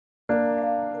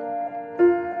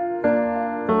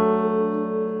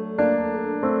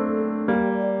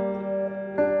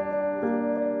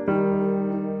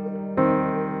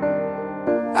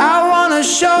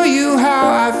show you how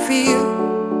I feel.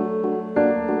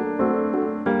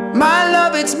 My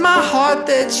love, it's my heart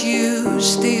that you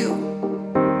steal,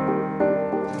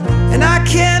 and I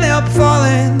can't help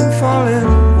falling, falling,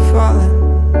 falling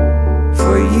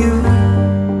for you.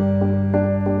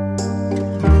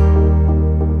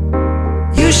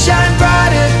 You shine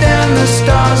brighter than the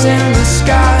stars in the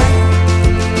sky.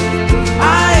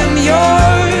 I am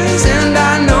yours and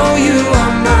I know you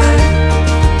are mine.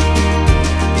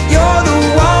 You're the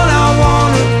one I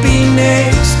wanna be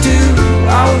next to.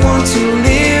 I want to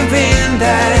live in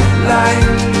that light.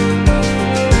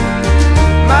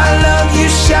 My love, you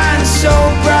shine so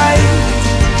bright.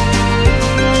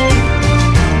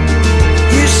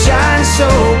 You shine so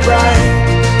bright.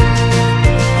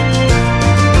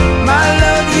 My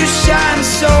love, you shine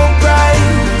so bright.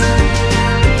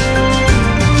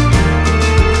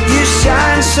 You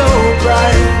shine so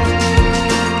bright.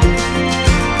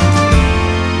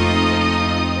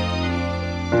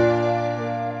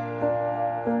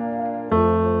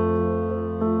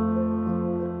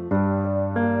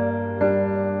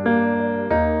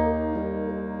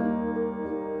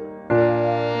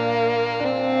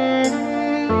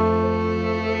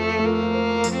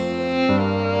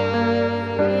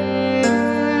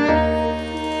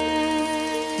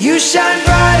 You shine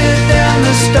brighter than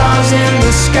the stars in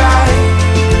the sky.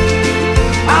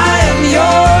 I am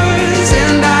yours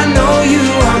and I know you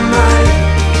are mine.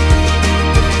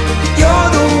 You're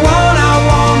the one I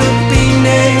wanna be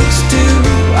next to.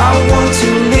 I want to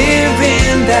live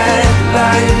in that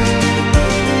light.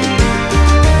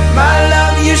 My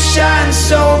love, you shine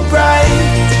so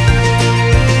bright.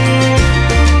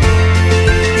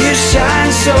 You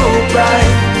shine so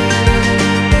bright.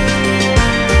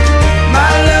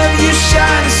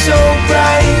 Shine so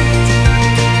bright.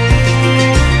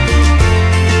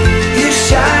 You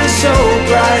shine so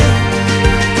bright.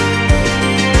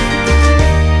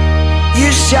 You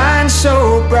shine so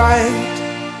bright.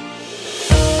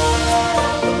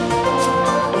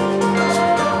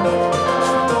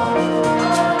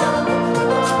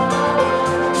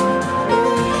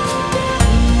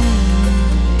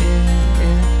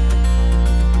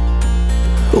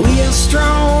 We are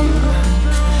strong.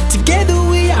 Together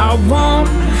we are one.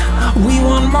 We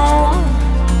want more,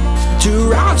 to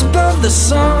rise above the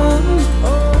sun.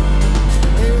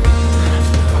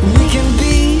 We can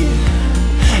be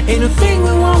anything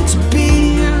we want to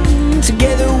be.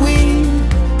 Together we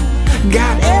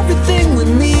got everything we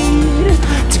need.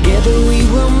 Together we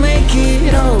will make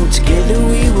it. Oh, together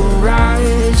we will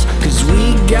rise, 'cause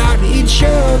we got each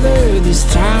other this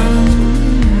time.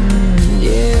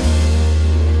 Yeah.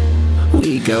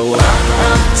 We go up,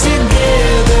 up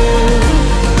together.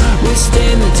 We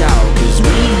stand tall 'cause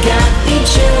we got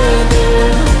each other.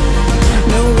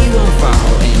 No, we won't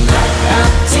fall. And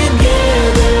up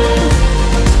together.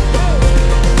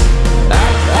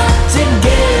 Up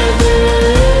together.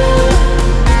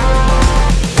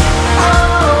 Oh,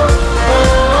 oh,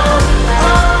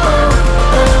 oh, oh,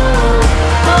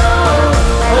 oh,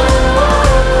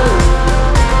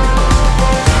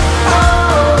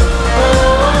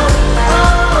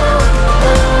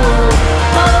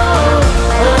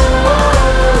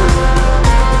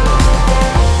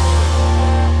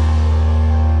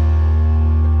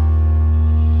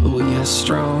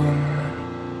 strong.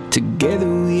 Together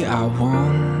we are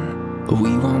one.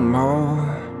 We want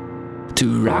more, to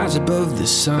rise above the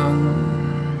sun.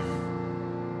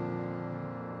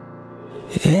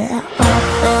 Yeah,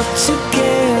 up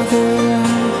together.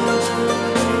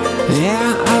 Yeah,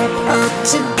 up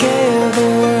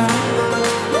together.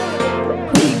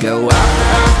 We go up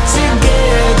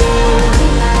together.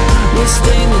 We're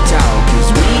standing tall 'cause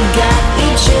we got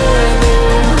each other.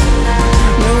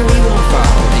 No, we won't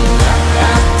fall.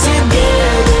 Up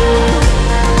together.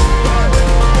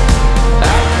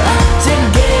 Up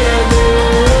together.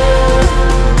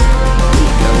 We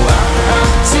go up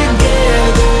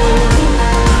together.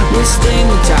 We're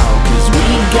standing tall 'cause we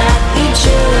got each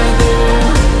other.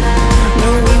 No,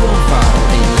 we won't fall.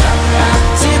 Up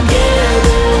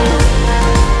together.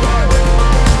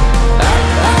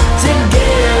 Up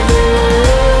together.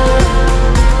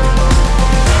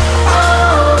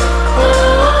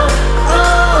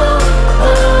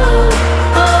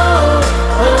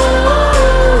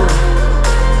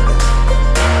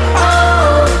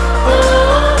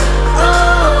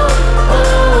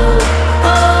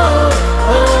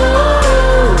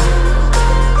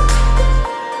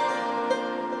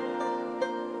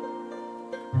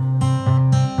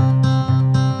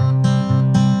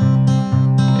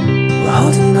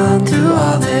 Holding on through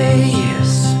all the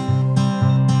years.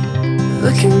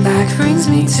 Looking back brings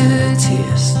me to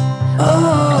tears.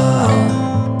 Oh.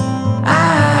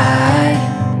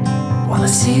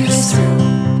 see us through.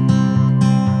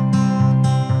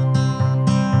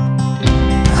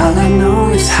 All I know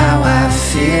is how I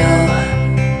feel.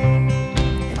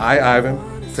 I, Ivan,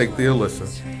 take thee, Allissa,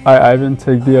 I, Ivan,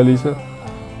 take thee, Allissa,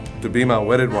 to be my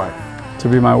wedded wife, to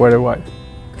be my wedded wife,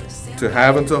 to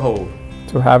have and to hold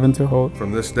to have and to hold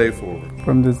from this day forward,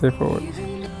 from this day forward,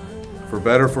 for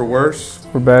better, for worse,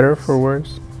 for better, for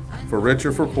worse, for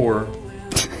richer, for poorer,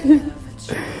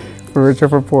 for richer,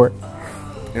 for poor,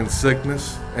 in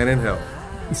sickness and in health,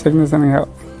 in sickness and in health,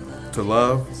 to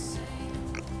love,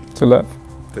 to love,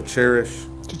 to cherish,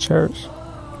 to cherish,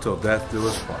 till death do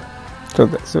us part. till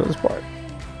death do us part.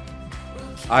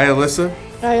 I, Allissa,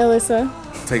 I, Allissa,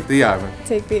 take thee, Ivan,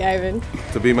 take thee, Ivan,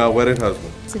 to be my wedded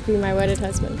husband, to be my wedded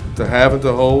husband, to have and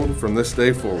to hold from this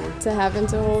day forward, to have and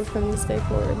to hold from this day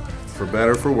forward, for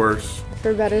better, for worse,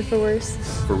 for better, for worse,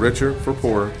 for richer, for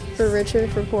poorer, for richer,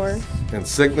 for poor, in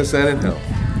sickness and in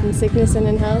health, in sickness and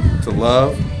in health, to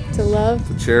love, to love,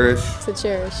 to cherish, to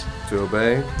cherish, to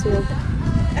obey, to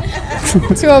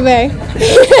obey,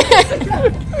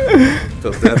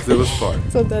 till death do us part.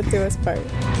 till death do us part.